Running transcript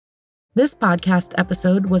This podcast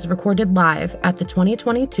episode was recorded live at the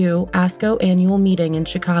 2022 ASCO annual meeting in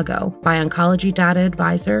Chicago by Oncology Data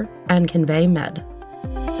Advisor and Convey Med.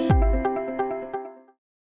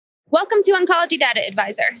 Welcome to Oncology Data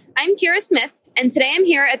Advisor. I'm Kira Smith, and today I'm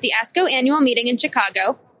here at the ASCO annual meeting in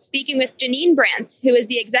Chicago, speaking with Janine Brandt, who is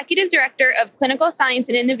the Executive Director of Clinical Science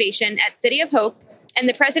and Innovation at City of Hope and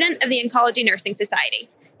the President of the Oncology Nursing Society.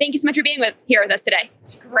 Thank you so much for being here with us today.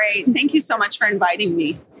 Great. Thank you so much for inviting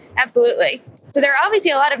me. Absolutely. So there are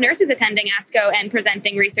obviously a lot of nurses attending ASCO and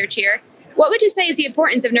presenting research here. What would you say is the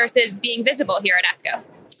importance of nurses being visible here at ASCO?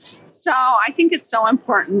 So I think it's so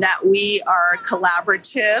important that we are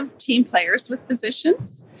collaborative team players with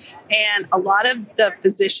physicians. And a lot of the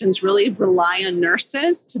physicians really rely on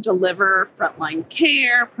nurses to deliver frontline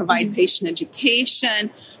care, provide patient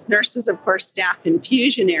education. Nurses, of course, staff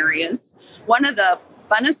infusion areas. One of the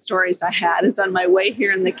funnest stories I had is on my way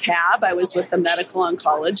here in the cab. I was with a medical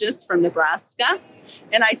oncologist from Nebraska.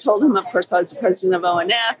 And I told him, of course, I was the president of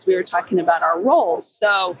ONS. We were talking about our roles.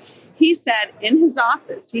 So he said in his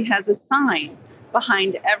office, he has a sign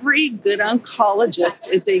behind every good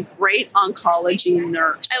oncologist is a great oncology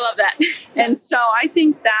nurse. I love that. And so I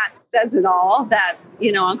think that says it all, that,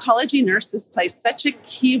 oncology nurses play such a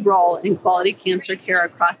key role in quality cancer care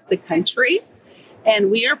across the country.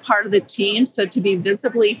 And we are part of the team. So to be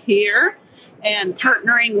visibly here and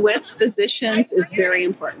partnering with physicians is very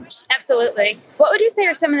important. Absolutely. What would you say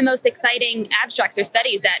are some of the most exciting abstracts or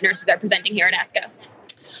studies that nurses are presenting here at ASCO?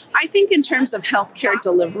 I think in terms of healthcare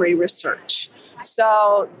delivery research.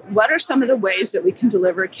 So what are some of the ways that we can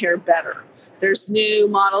deliver care better? There's new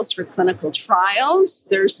models for clinical trials.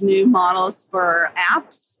 There's new models for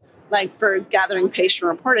apps, like for gathering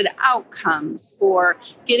patient-reported outcomes, for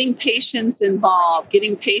getting patients involved,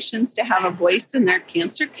 getting patients to have a voice in their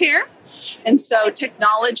cancer care. And so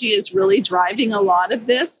technology is really driving a lot of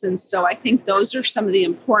this. And so I think those are some of the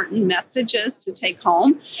important messages to take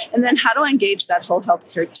home. And then how to engage that whole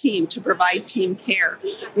healthcare team to provide team care.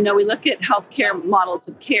 We look at healthcare models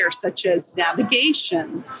of care such as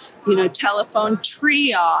navigation, telephone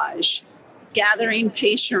triage, gathering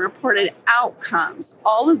patient-reported outcomes,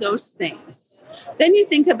 all of those things. Then you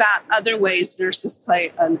think about other ways nurses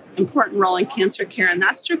play an important role in cancer care, and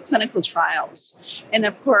that's through clinical trials. And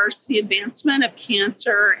of course, the advancement of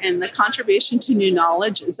cancer and the contribution to new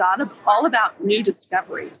knowledge is all about new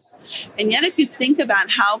discoveries. And yet, if you think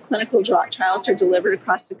about how clinical trials are delivered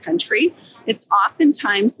across the country, it's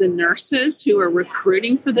oftentimes the nurses who are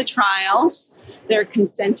recruiting for the trials, they're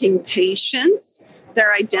consenting patients,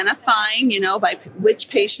 they're identifying, by which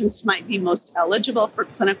patients might be most eligible for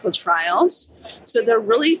clinical trials. So they're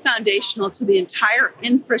really foundational to the entire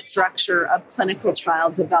infrastructure of clinical trial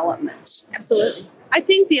development. Absolutely. I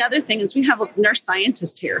think the other thing is we have nurse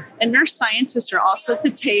scientists here, and nurse scientists are also at the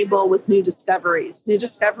table with new discoveries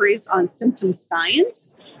on symptom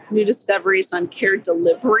science, new discoveries on care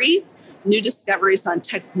delivery, new discoveries on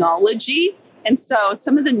technology. And so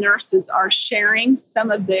some of the nurses are sharing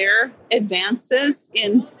some of their advances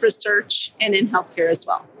in research and in healthcare as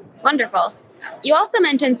well. Wonderful. You also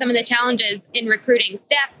mentioned some of the challenges in recruiting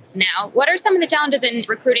staff now. What are some of the challenges in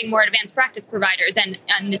recruiting more advanced practice providers and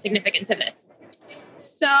the significance of this?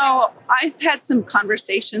 So I've had some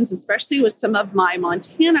conversations, especially with some of my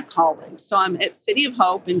Montana colleagues. So I'm at City of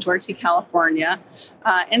Hope in Dougherty, California,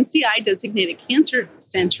 NCI designated cancer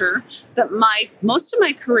center, but most of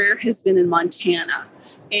my career has been in Montana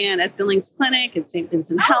and at Billings Clinic and St.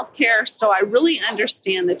 Vincent Healthcare. So I really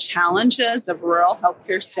understand the challenges of rural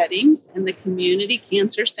healthcare settings and the community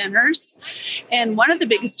cancer centers. And one of the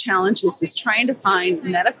biggest challenges is trying to find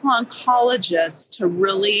medical oncologists to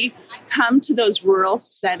really come to those rural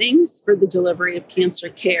settings for the delivery of cancer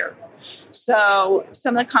care. So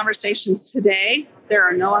some of the conversations today, there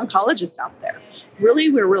are no oncologists out there. Really,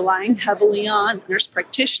 we're relying heavily on nurse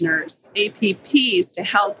practitioners, APPs, to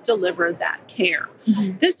help deliver that care.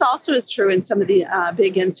 Mm-hmm. This also is true in some of the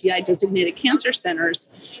big NCI-designated cancer centers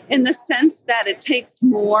in the sense that it takes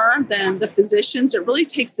more than the physicians. It really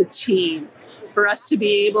takes a team for us to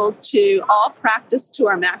be able to all practice to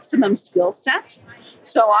our maximum skill set.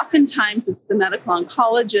 So oftentimes, it's the medical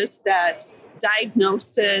oncologist that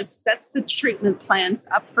diagnosis, sets the treatment plans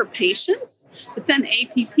up for patients, but then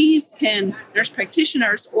APPs nurse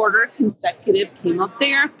practitioners order consecutive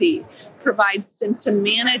chemotherapy, provide symptom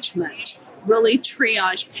management, really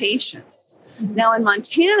triage patients. Now in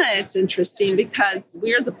Montana, it's interesting because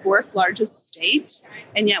we're the fourth largest state,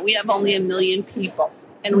 and yet we have only 1 million people.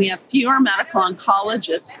 And we have fewer medical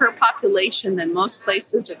oncologists per population than most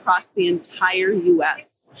places across the entire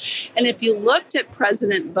U.S. And if you looked at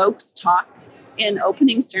President Volk's talk in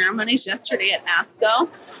opening ceremonies yesterday at ASCO,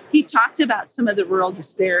 he talked about some of the rural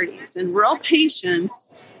disparities. And rural patients,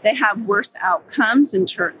 they have worse outcomes in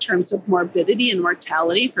terms of morbidity and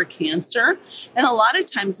mortality for cancer. And a lot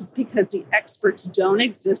of times it's because the experts don't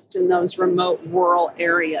exist in those remote rural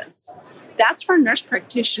areas. That's where nurse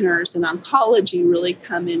practitioners and oncology really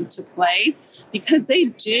come into play, because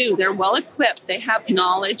they're well equipped. They have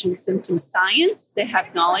knowledge in symptom science. They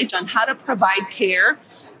have knowledge on how to provide care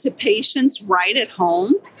to patients right at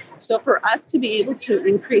home. So for us to be able to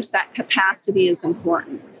increase that capacity is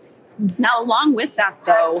important. Now, along with that,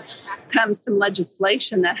 though, comes some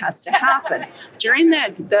legislation that has to happen. During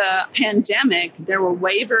the pandemic, there were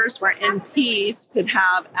waivers where NPs could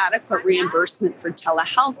have adequate reimbursement for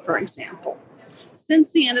telehealth, for example. Since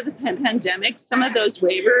the end of the pandemic, some of those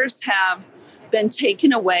waivers have been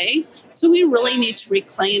taken away. So we really need to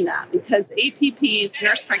reclaim that, because APPs,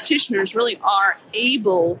 nurse practitioners, really are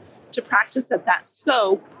able to practice at that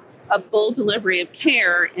scope of full delivery of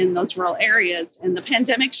care in those rural areas. And the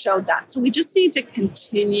pandemic showed that. So we just need to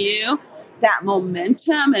continue that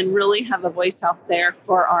momentum and really have a voice out there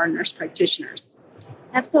for our nurse practitioners.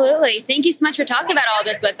 Absolutely. Thank you so much for talking about all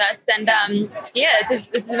this with us. And this has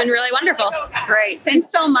been really wonderful. Great. Thanks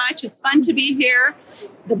so much. It's fun to be here.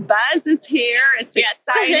 The buzz is here. It's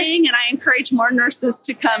exciting. And I encourage more nurses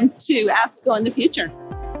to come to ASCO in the future.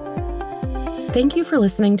 Thank you for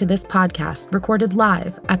listening to this podcast recorded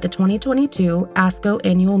live at the 2022 ASCO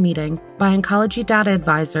Annual Meeting by Oncology Data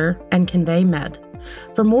Advisor and Convey Med.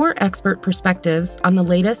 For more expert perspectives on the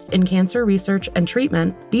latest in cancer research and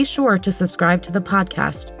treatment, be sure to subscribe to the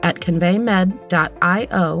podcast at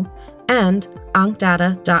conveymed.io and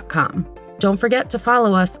oncdata.com. Don't forget to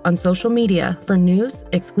follow us on social media for news,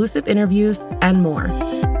 exclusive interviews, and more.